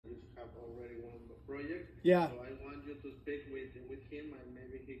project. Yeah. So I want you to speak with him, and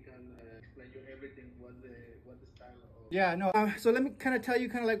maybe he can explain you everything, what the style of. Yeah, no. So let me kind of tell you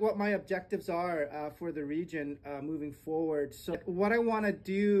kind of like what my objectives are for the region moving forward. So what I want to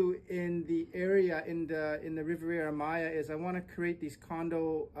do in the area in the Riviera Maya is I want to create these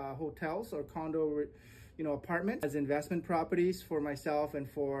condo hotels or condo, apartments as investment properties for myself and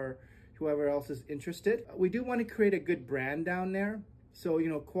for whoever else is interested. We do want to create a good brand down there. So,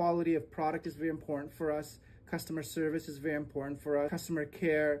 quality of product is very important for us. Customer service is very important for us. Customer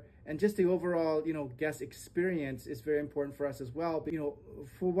care and just the overall, guest experience is very important for us as well. But,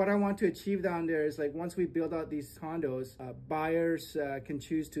 for what I want to achieve down there is like once we build out these condos, buyers can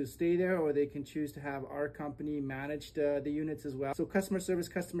choose to stay there, or they can choose to have our company manage the units as well. So customer service,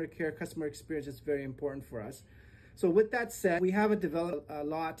 customer care, customer experience is very important for us. So with that said, we have a developed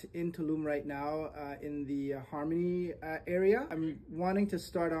lot in Tulum right now in the Harmony area. I'm wanting to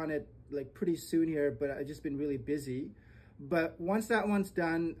start on it like pretty soon here, but I've just been really busy. But once that one's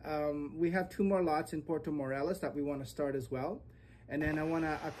done, we have 2 more lots in Puerto Morelos that we want to start as well. And then I want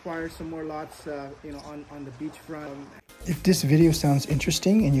to acquire some more lots, on the beachfront. If this video sounds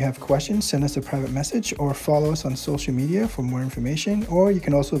interesting and you have questions, send us a private message or follow us on social media for more information, or you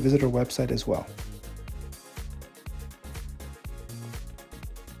can also visit our website as well.